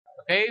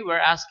Okay,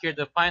 we're asked here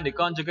to find the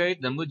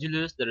conjugate, the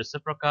modulus, the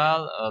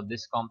reciprocal of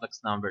this complex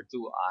number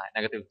 2i,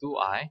 negative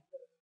 2i,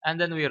 and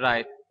then we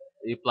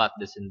plot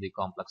this in the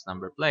complex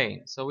number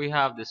plane. So we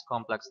have this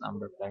complex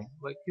number plane.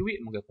 Wait, kiwi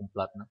mo gyud kung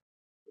plot na.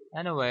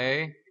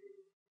 Anyway,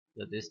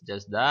 that is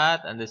just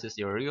that, and this is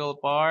your real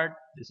part,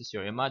 this is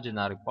your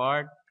imaginary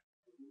part,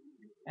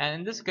 and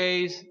in this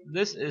case,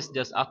 this is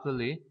just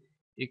actually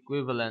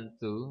equivalent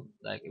to,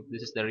 like, if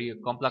this is the real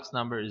complex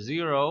number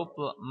 0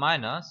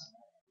 minus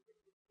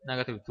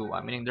negative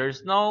 2i, meaning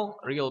there's no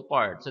real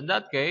parts. In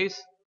that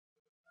case,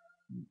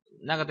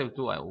 negative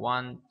 2i,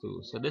 1,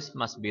 2. So this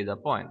must be the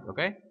point,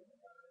 okay?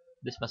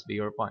 This must be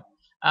your point.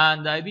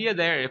 And the idea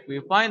there, if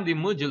we find the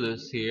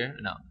modulus here,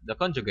 no, the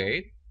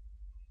conjugate,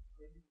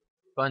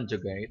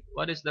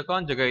 what is the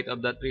conjugate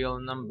of that real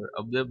number,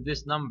 of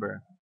this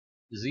number,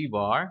 z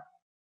bar?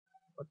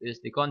 What is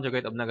the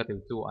conjugate of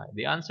negative 2i?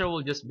 The answer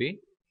will just be,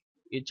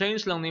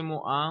 i-change lang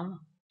nimo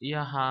ang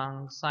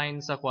iyahang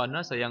sign sa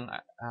kwana sa yang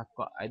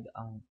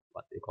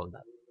what do you call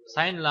that?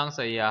 Sign lang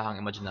sa iyahang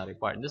imaginary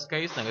part. In this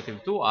case,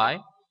 negative 2i,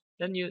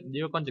 then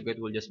your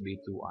conjugate will just be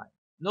 2i.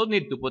 No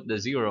need to put the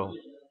 0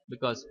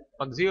 because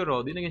pag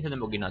 0, di na siya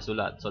mo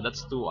ginasulat. So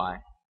that's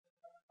 2i.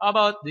 How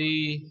about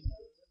the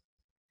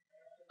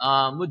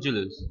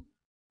modulus?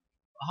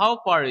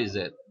 How far is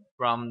it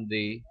from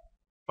the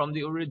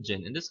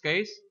origin? In this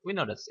case, we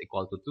know that's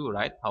equal to 2,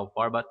 right? How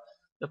far? But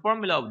the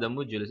formula of the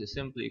modulus is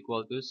simply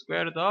equal to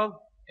square root of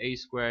a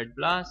squared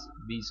plus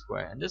b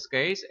squared. In this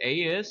case,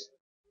 a is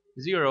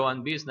 0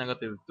 and b is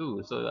negative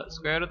 2. So the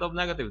square root of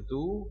negative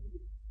 2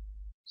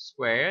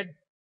 squared,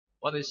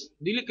 what is,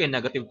 dili kay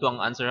negative 2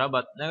 ang answer ha,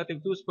 but negative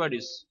 2 squared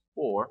is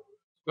 4.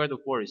 Square root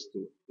of 4 is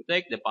 2. We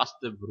take the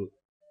positive root.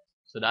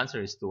 So the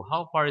answer is 2.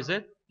 How far is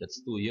it?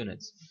 That's 2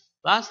 units.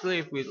 Lastly,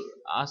 if we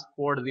ask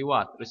for the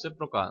what?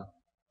 Reciprocal.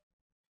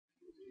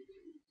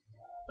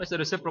 What's the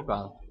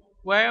reciprocal?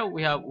 Where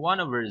we have 1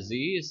 over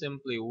z is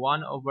simply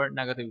 1 over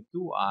negative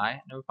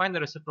 2i. And we find the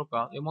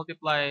reciprocal, you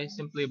multiply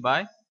simply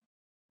by,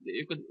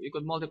 you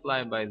could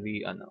multiply by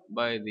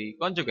the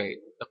conjugate.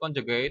 The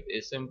conjugate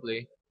is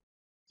simply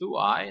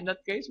 2i. In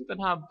that case, we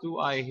can have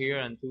 2i here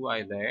and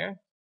 2i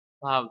there.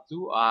 We'll have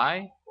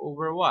 2i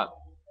over what?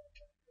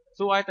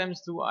 2i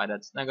times 2i,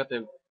 that's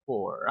negative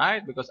 4,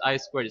 right? Because I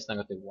squared is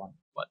negative 1.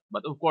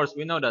 But of course,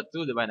 we know that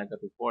 2 divided by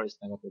negative 4 is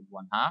negative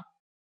 1 half.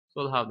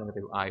 So we'll have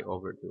negative I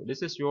over 2.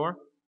 This is your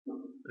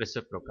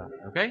reciprocal,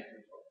 okay?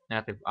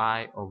 Negative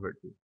I over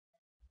 2.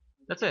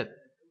 That's it.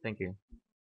 Thank you.